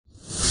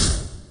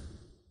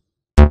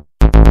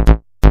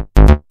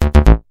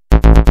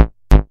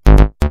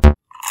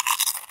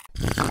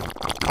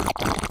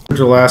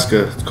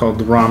Alaska. It's called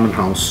the Ramen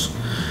House.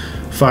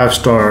 5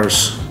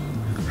 stars.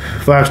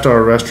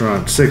 5-star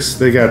restaurant.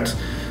 They got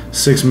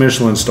 6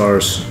 Michelin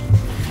stars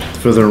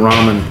for their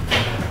ramen.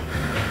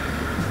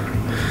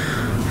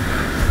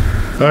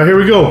 Alright, here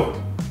we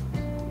go.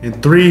 In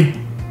 3,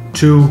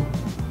 2,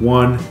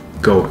 1,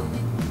 go.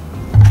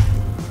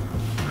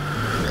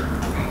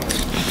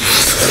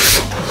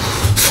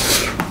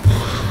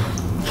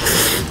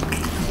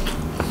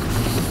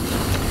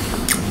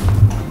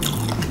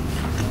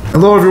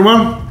 Hello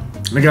everyone.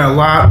 I got a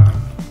lot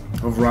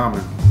of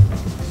ramen.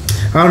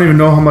 I don't even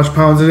know how much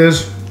pounds it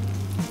is,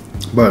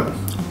 but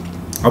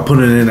I'll put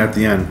it in at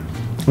the end.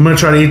 I'm gonna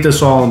try to eat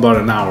this all in about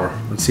an hour.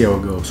 Let's see how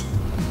it goes.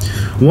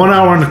 1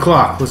 hour on the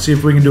clock. Let's see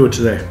if we can do it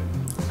today.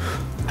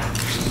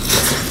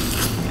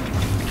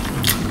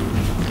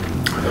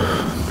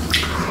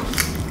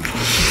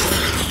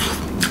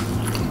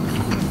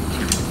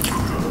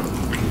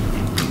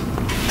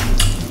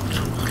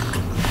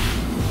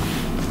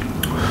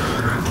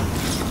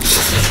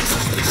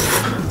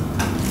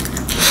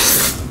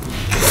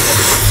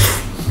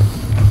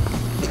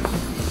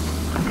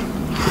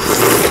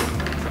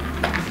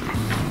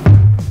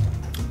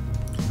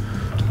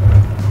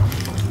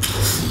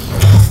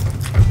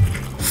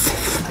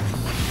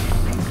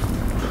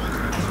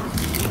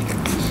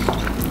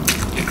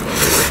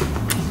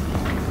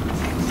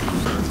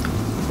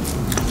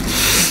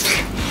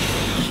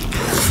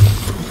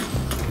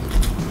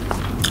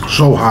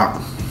 So hot.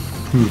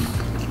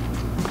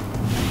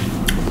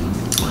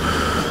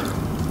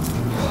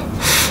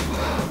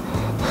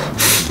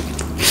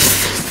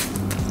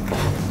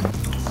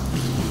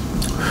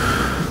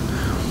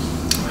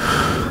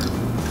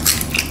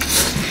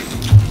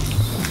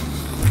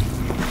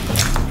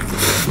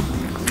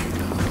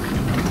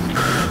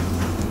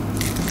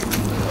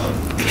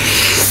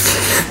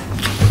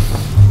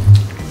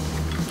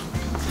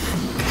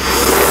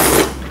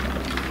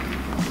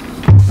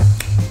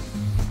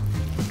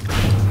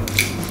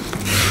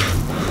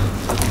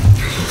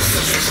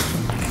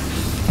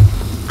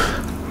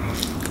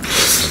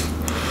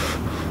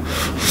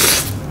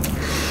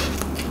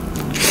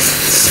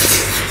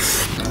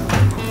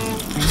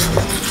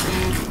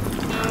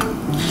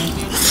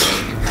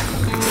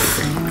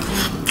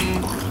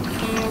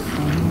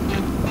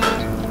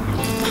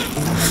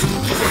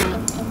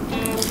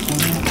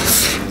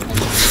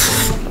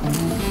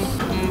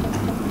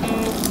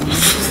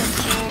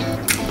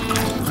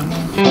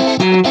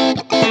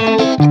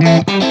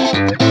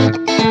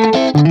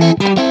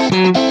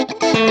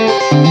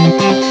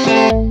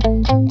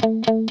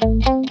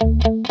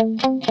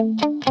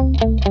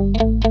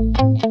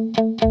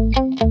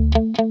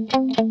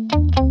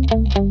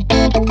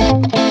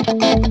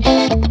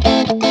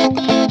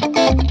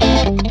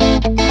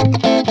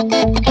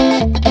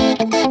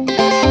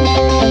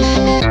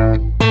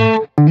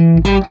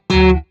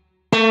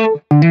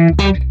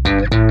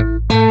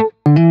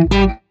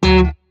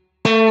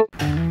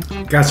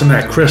 Got some of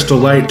that Crystal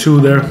Light too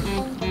there.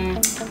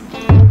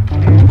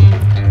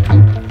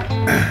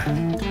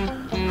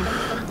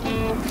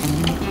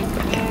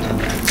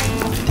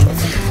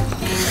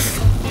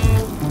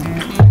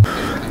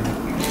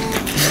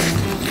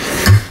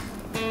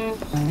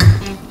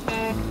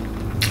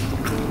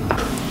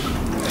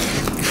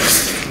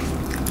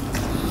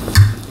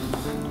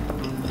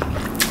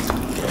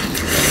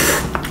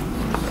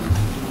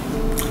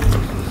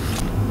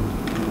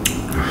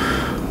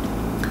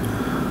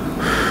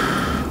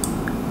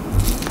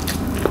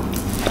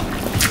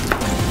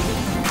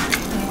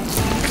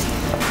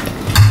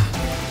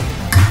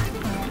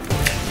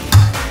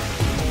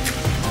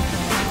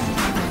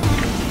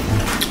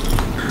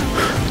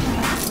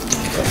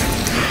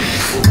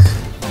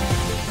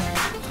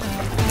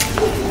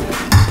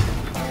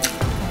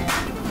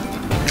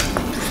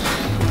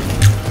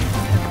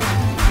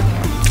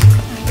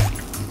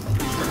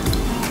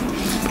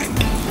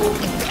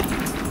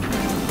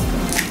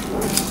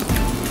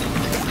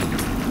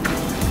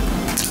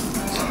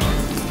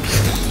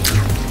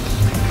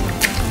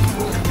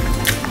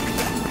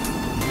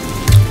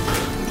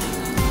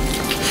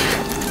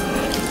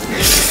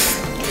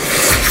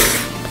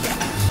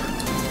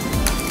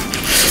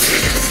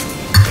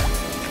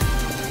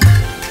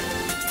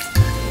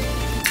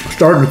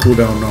 Starting to cool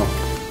down now.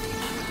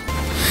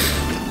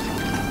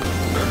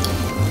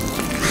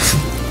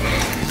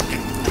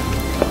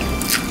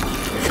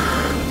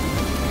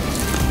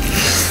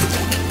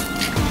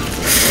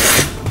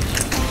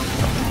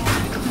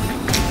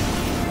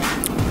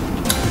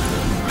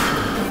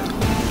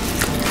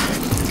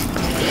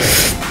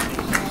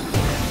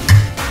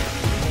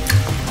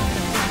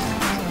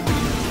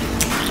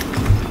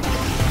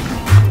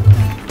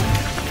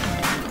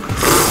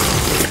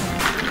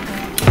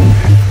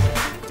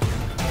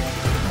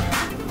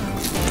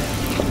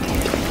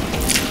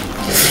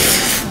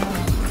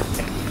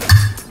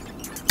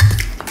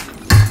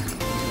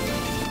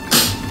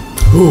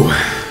 Ooh.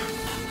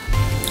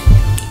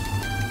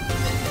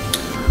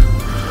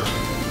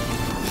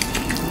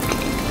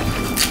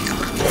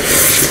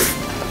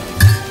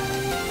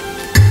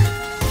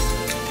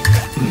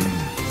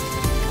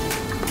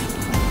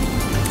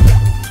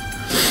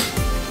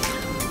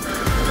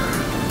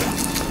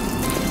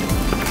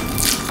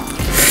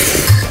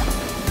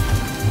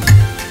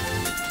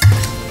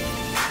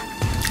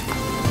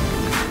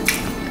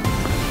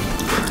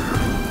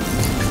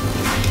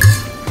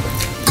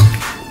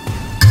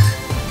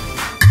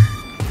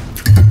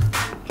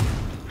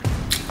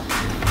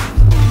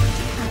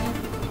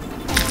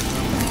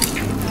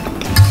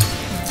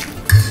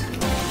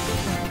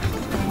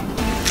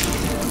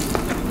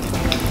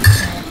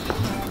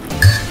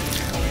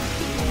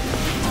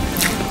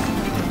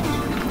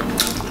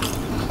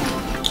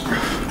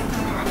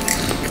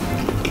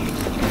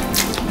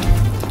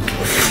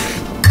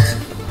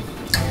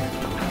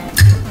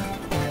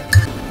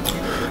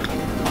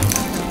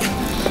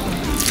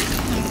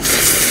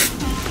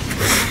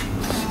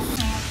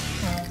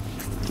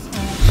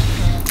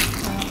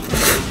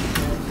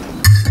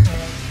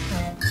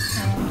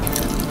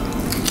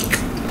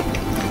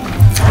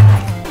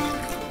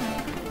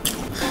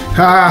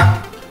 Ha!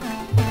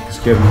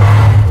 Just kidding.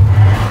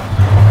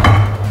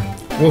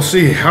 We'll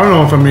see. I don't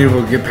know if I'm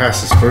able to get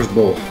past this first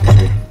bowl.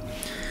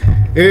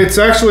 It's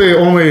actually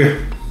only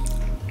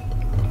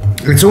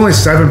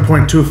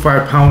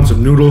 7.25 pounds of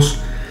noodles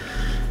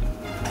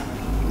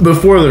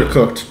before they're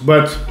cooked,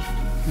 but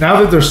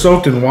now that they're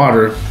soaked in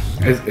water,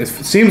 it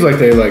seems like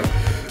they like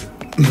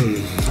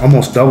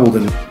almost doubled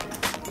in.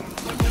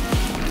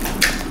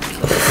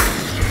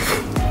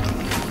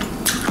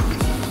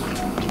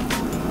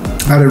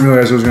 I didn't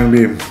realize it was going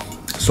to be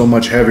so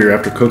much heavier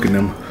after cooking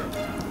them.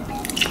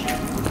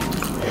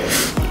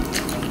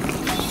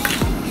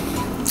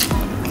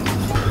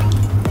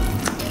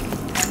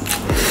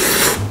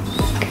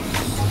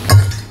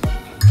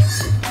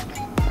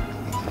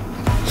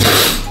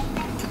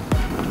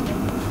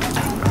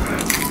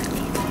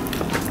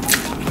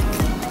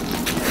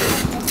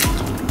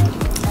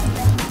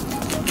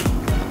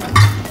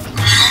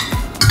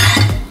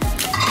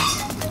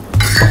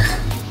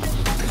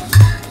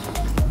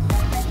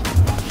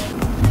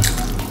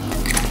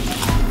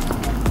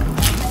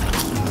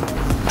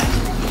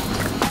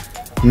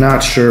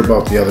 Not sure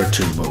about the other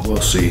two, but we'll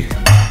see.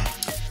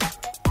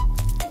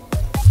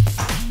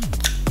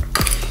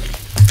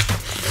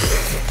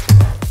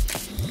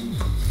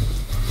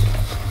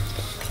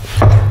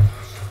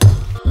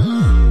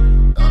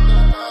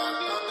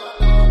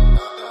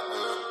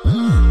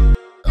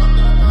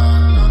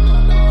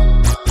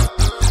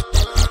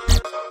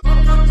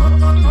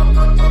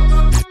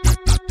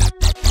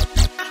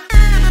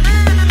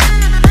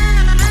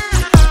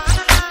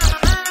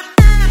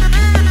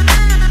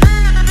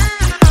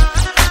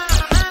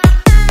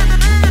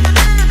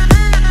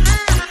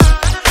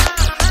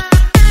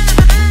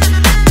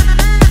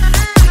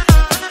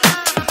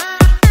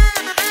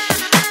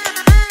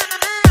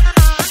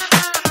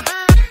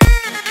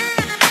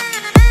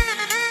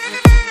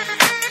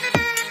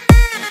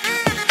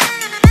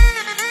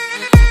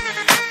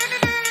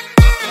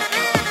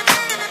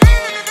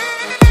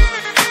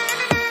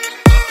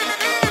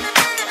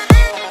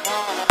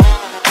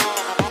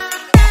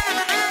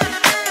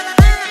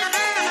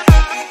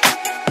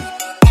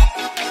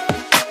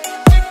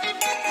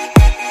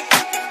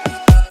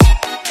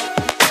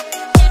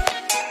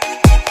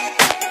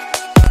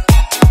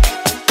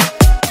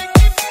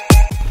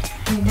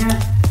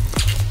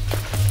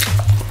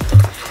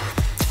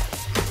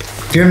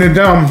 Getting it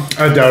down,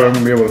 I doubt I'm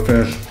gonna be able to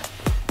finish.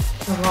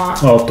 A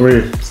lot. All three.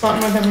 It's a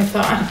lot more than we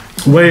thought.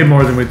 Way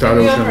more than we thought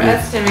it was gonna be. We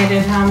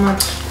overestimated how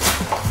much.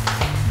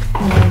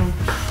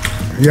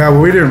 Yeah, well,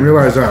 we didn't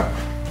realize that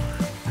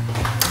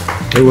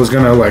it was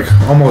gonna like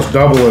almost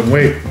double in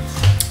weight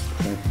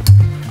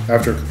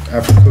after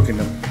cooking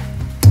them.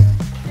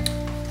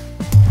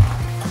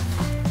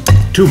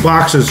 2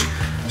 boxes,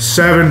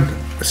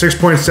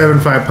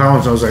 6.75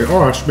 pounds. I was like,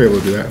 oh, I should be able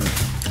to do that.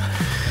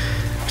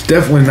 It's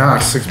definitely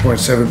not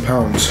 6.7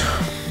 pounds.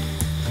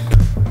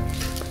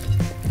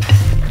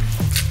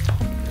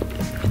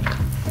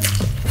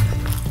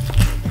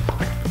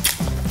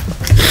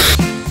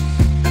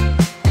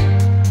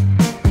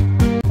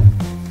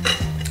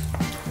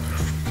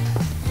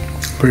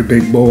 Pretty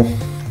big bowl.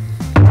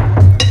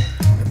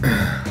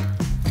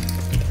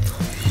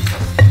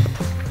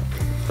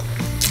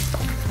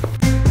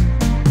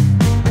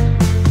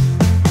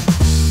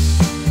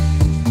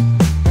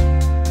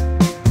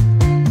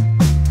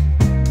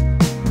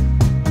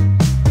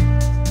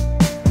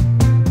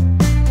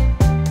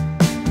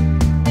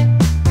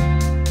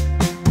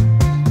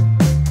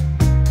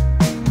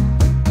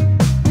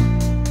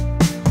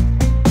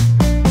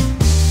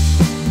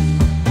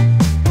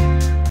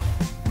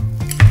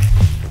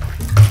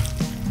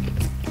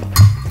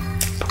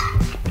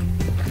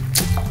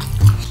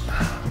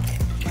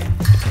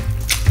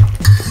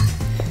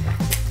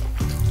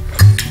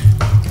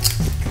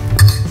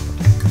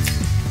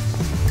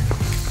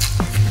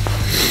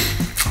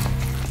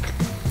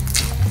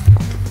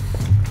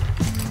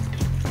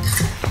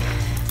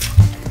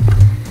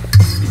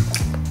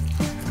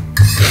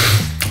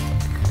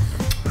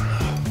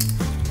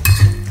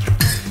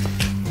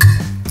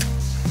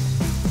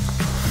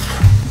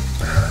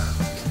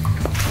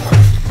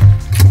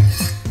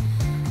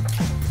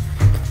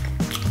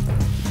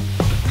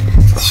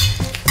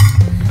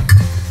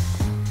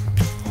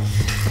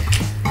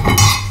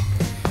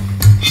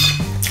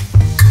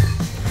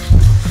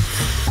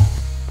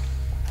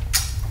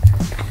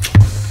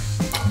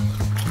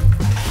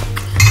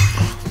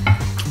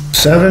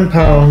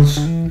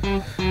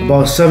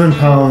 About 7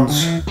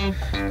 pounds,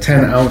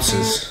 10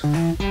 ounces.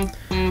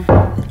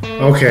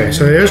 Okay,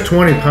 so there's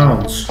 20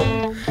 pounds.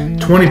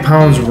 20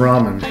 pounds of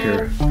ramen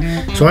here.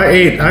 So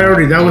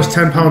that was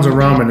 10 pounds of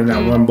ramen in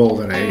that one bowl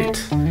that I ate.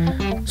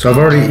 So I've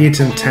already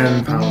eaten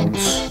 10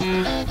 pounds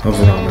of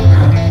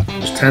ramen.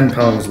 There's 10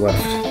 pounds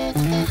left.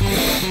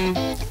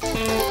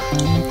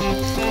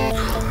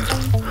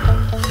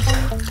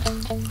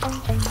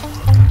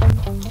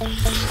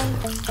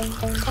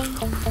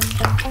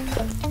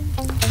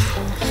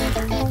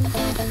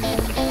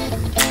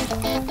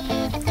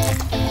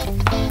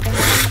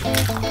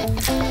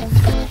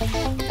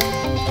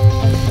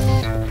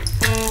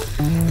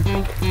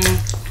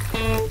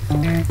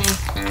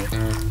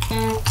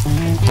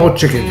 All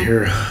chicken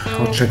here.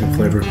 All chicken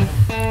flavor.